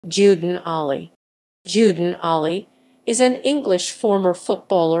Judan Ali. Judan Ali is an English former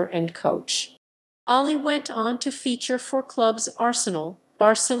footballer and coach. Ali went on to feature for clubs Arsenal,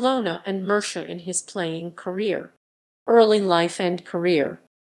 Barcelona and Murcia in his playing career. Early life and career.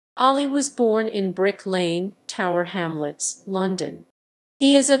 Ali was born in Brick Lane, Tower Hamlets, London.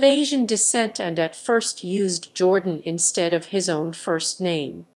 He is of Asian descent and at first used Jordan instead of his own first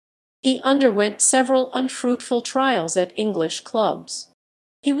name. He underwent several unfruitful trials at English clubs.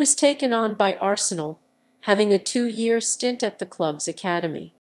 He was taken on by Arsenal, having a 2-year stint at the club's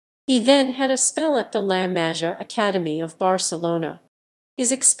academy. He then had a spell at the La Masia Academy of Barcelona.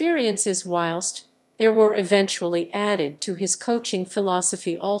 His experiences whilst there were eventually added to his coaching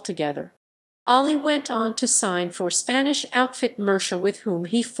philosophy altogether. Ali went on to sign for Spanish outfit Murcia, with whom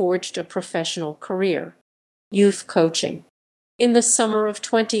he forged a professional career. Youth coaching. In the summer of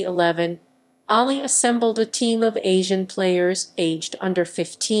 2011, Ali assembled a team of Asian players aged under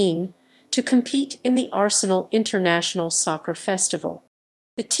 15 to compete in the Arsenal International Soccer Festival.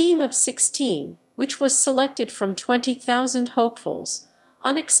 The team of 16, which was selected from 20,000 hopefuls,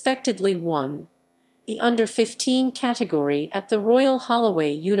 unexpectedly won the under-15 category at the Royal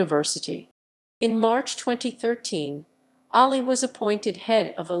Holloway University. In March 2013, Ali was appointed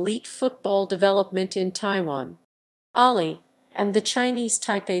head of elite football development in Taiwan. Ali and the Chinese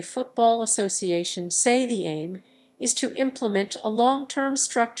Taipei Football Association say the aim is to implement a long-term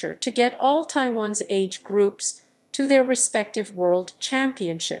structure to get all Taiwan's age groups to their respective world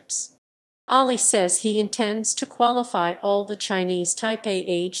championships. Ali says he intends to qualify all the Chinese Taipei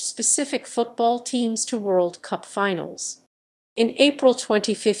age-specific football teams to World Cup finals. In April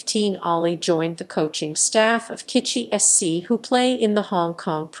 2015, Ali joined the coaching staff of Kichi SC, who play in the Hong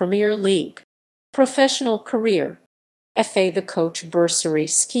Kong Premier League. Professional career. FA the coach bursary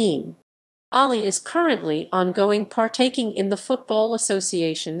scheme. Ali is currently ongoing partaking in the Football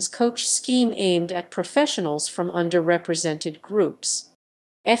Association's coach scheme aimed at professionals from underrepresented groups.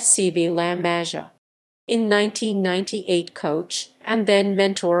 FCB La Masia. In 1998, coach and then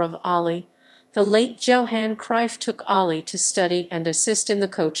mentor of Ali, the late Johan Cruyff, took Ali to study and assist in the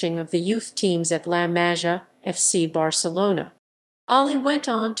coaching of the youth teams at La Masia FC Barcelona. Ali went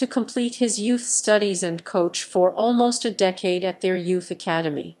on to complete his youth studies and coach for almost a decade at their youth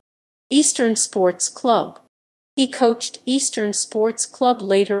academy, Eastern Sports Club. He coached Eastern Sports Club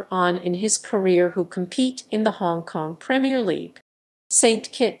later on in his career, who compete in the Hong Kong Premier League.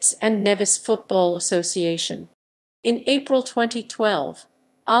 St. Kitts and Nevis Football Association. In April 2012,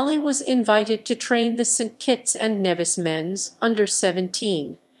 Ali was invited to train the St. Kitts and Nevis men's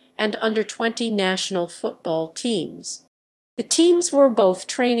under-17 and under-20 national football teams. The teams were both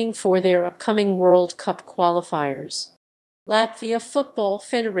training for their upcoming World Cup qualifiers. Latvia Football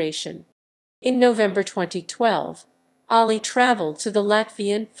Federation. In November 2012, Ali traveled to the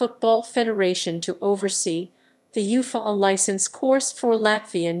Latvian Football Federation to oversee the UEFA license course for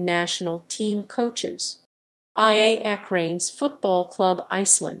Latvian national team coaches. IA Akranes Football Club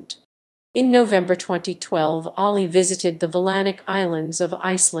Iceland. In November 2012, Ali visited the Volcanic Islands of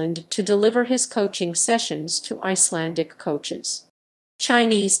Iceland to deliver his coaching sessions to Icelandic coaches.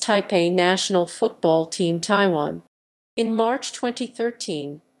 Chinese Taipei national football team Taiwan. In March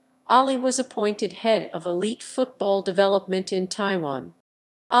 2013, Ali was appointed head of elite football development in Taiwan.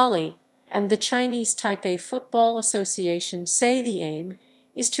 Ali and the Chinese Taipei Football Association say the aim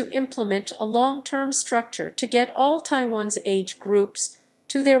is to implement a long-term structure to get all Taiwan's age groups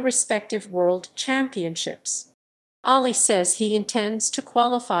to their respective world championships. Ali says he intends to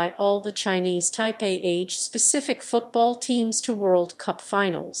qualify all the Chinese Taipei age-specific football teams to World Cup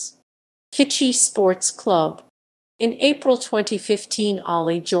finals. Kichi Sports Club. In April 2015,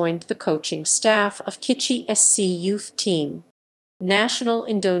 Ali joined the coaching staff of Kichi SC youth team, national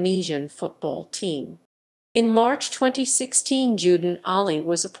Indonesian football team. In March 2016, Judan Ali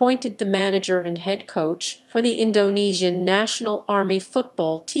was appointed the manager and head coach for the Indonesian National Army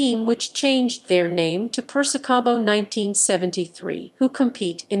football team, which changed their name to Persikabo 1973, who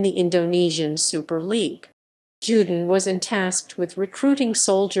compete in the Indonesian Super League. Judan was tasked with recruiting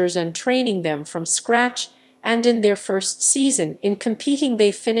soldiers and training them from scratch, and in their first season in competing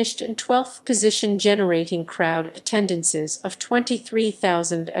they finished in 12th position, generating crowd attendances of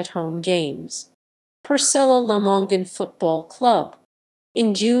 23,000 at home games. Persela Lamongan Football Club.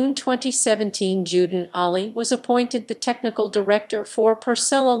 In June 2017, Judan Ali was appointed the technical director for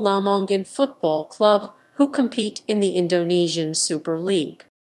Persela Lamongan Football Club, who compete in the Indonesian Super League.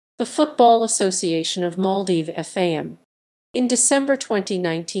 The Football Association of Maldives FAM. In December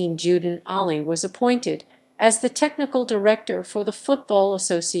 2019, Judan Ali was appointed as the technical director for the Football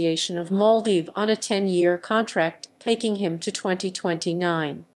Association of Maldives on a 10-year contract, taking him to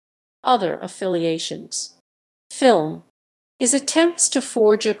 2029. Other affiliations. Film. His attempts to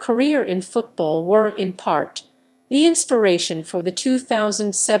forge a career in football were, in part, the inspiration for the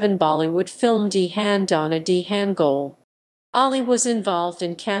 2007 Bollywood film Dhan Dana Dhan Goal. Ali was involved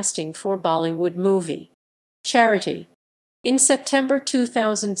in casting for Bollywood movie Charity. In September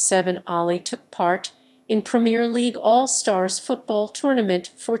 2007, Ali took part in Premier League All-Stars football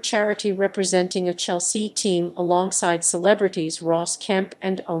tournament for charity representing a Chelsea team alongside celebrities Ross Kemp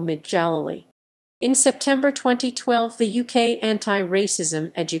and Omid Jalali. In September 2012, the UK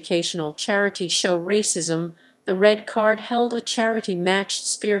anti-racism educational charity show Racism, The Red Card held a charity match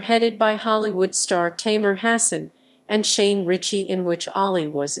spearheaded by Hollywood star Tamer Hassan and Shane Ritchie in which Ali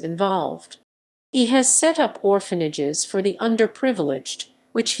was involved. He has set up orphanages for the underprivileged,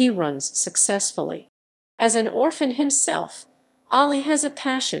 which he runs successfully. As an orphan himself, Ali has a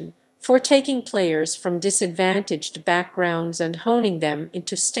passion for taking players from disadvantaged backgrounds and honing them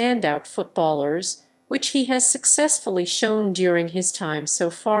into standout footballers, which he has successfully shown during his time so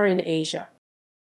far in Asia.